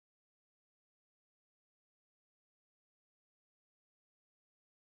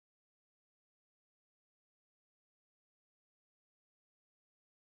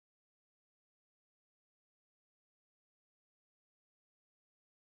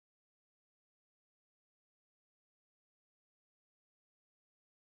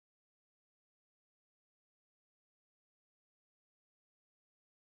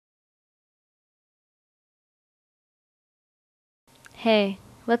Hey,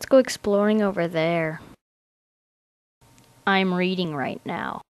 let's go exploring over there. I'm reading right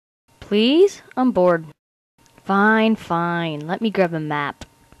now. Please? I'm bored. Fine, fine. Let me grab a map.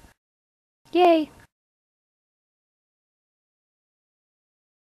 Yay!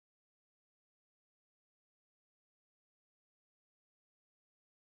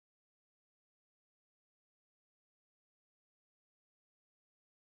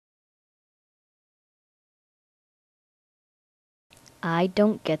 I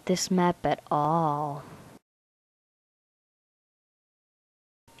don't get this map at all.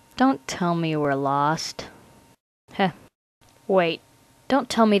 Don't tell me we're lost. Heh. Wait, don't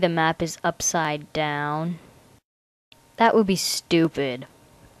tell me the map is upside down. That would be stupid.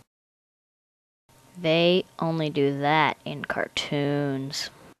 They only do that in cartoons.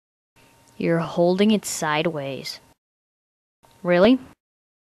 You're holding it sideways. Really?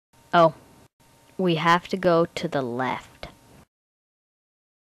 Oh, we have to go to the left.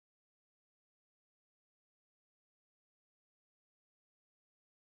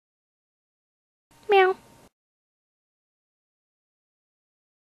 Meow.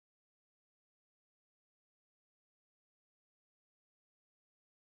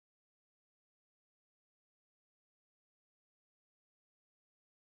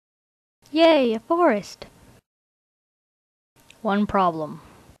 Yay, a forest. One problem.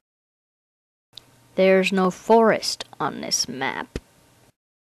 There's no forest on this map.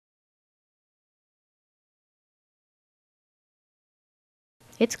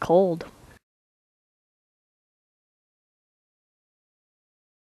 It's cold.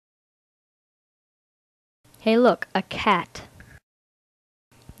 Hey look, a cat.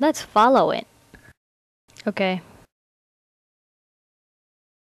 Let's follow it. Okay.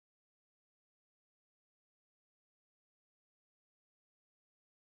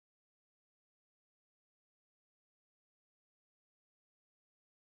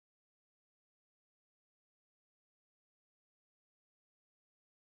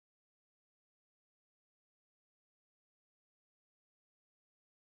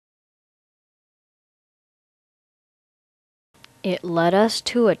 It led us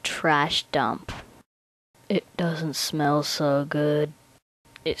to a trash dump. It doesn't smell so good.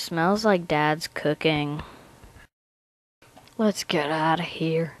 It smells like Dad's cooking. Let's get out of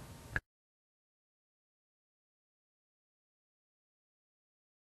here.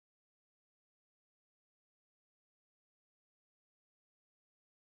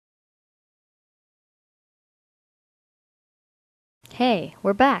 Hey,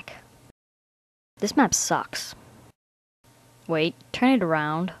 we're back. This map sucks. Wait, turn it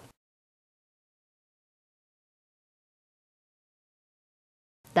around.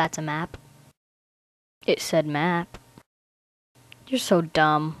 That's a map. It said map. You're so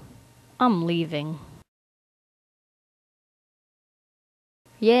dumb. I'm leaving.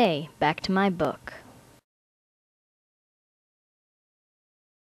 Yay, back to my book.